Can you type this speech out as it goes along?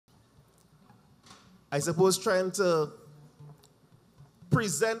I suppose, trying to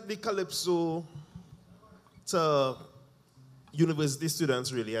present the Calypso to university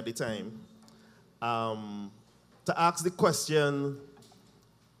students, really, at the time. To ask the question,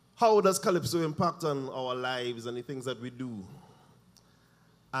 how does Calypso impact on our lives and the things that we do?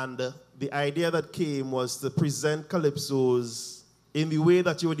 And the idea that came was to present Calypsos in the way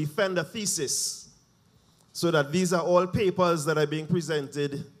that you would defend a thesis, so that these are all papers that are being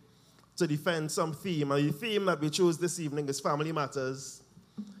presented to defend some theme. And the theme that we chose this evening is family matters.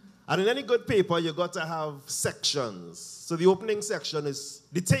 And in any good paper, you got to have sections. So the opening section is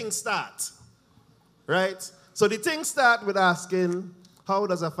the thing start, right? So the thing start with asking, how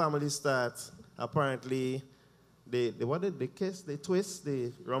does a family start? Apparently, what did they kiss, they twist,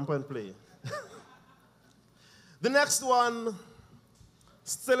 they romp and play. The next one,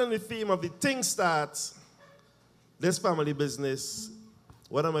 still in the theme of the thing start, this family business,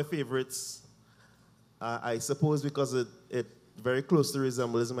 one of my favorites, I suppose because it very closely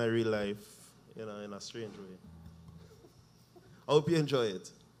resembles my real life, you know, in a strange way. I hope you enjoy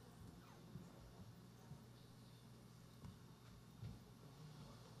it.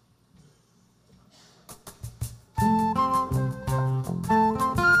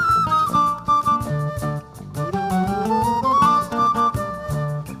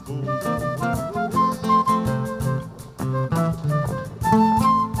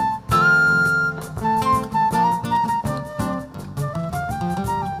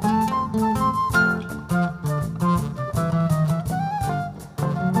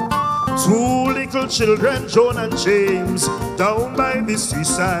 Two little children, Joan and James, down by the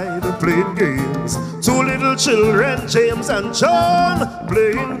seaside playing games. Two little children, James and John,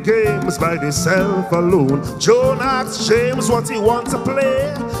 playing games by themselves alone. Joan asked James what he wants to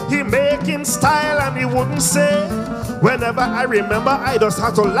play. He make him style and he wouldn't say. Whenever I remember, I just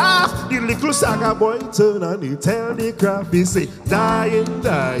had to laugh. The little saga boy turn and he tell the craft, he say, dying,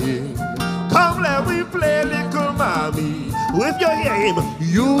 dying. Come let we play, little mommy. If you hear him,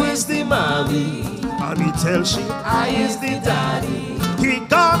 you is the mommy. And he tell she, I is the daddy. He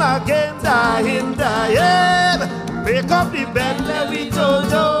gone again, dying, dying. Make up the bed, let we do.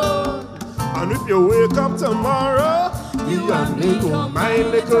 And if you wake up tomorrow, you and me go my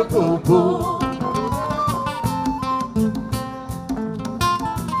little poo-poo.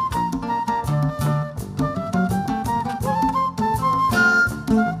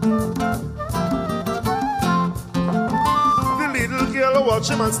 Watch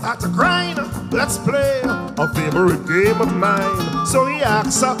him and start to grind. Let's play a favorite game of mine. So he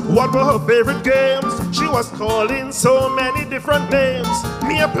asked her what were her favorite games. She was calling so many different names.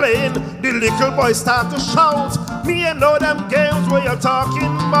 Me a playing, the little boy start to shout. Me a know them games where you're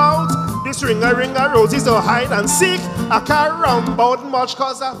talking about. This ringa roses or hide and seek. I can't run about much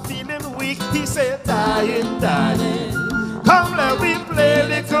cause I'm feeling weak. He said, dying, dying. Come let we play,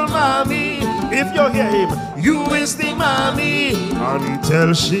 little mommy. If you hear him, you is the mommy. And he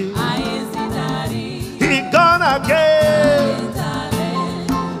tell she, I is the daddy. He gone again.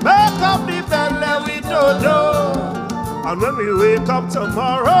 Make up the bed, let we do. And when we wake up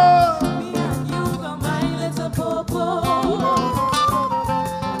tomorrow, me and you got my little popo.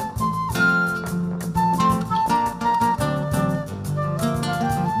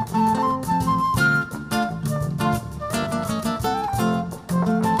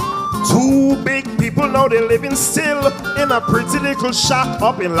 Two big people now they living still in a pretty little shack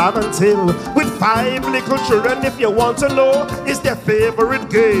up in Laventille with 5 little children. If you want to know, it's their favorite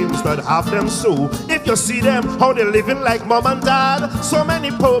games that have them so. If you see them how they living like mom and dad, so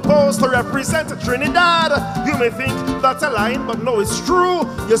many popos to represent Trinidad. You may think that's a line, but no, it's true.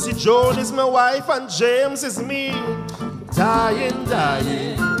 You see, Joan is my wife and James is me. Dying,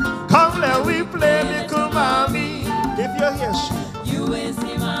 dying. Come let we play, little mommy. If you're here, you is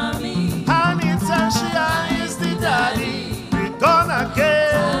the mommy. And he tells she, I is the daddy. We gone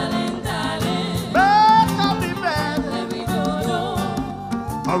again. Darling, darling. Make up the bed. Let me go.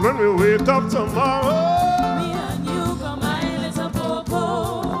 And when we wake up tomorrow, me and you got my little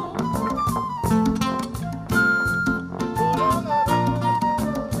popo.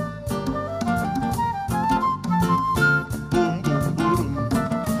 Boom, boom, boom.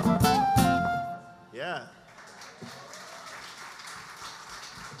 Yeah.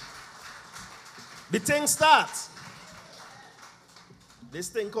 The thing starts. This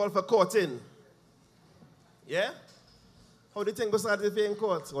thing called for courting. Yeah? How the thing go start if you're in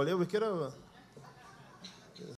court? Well, you're wicked over.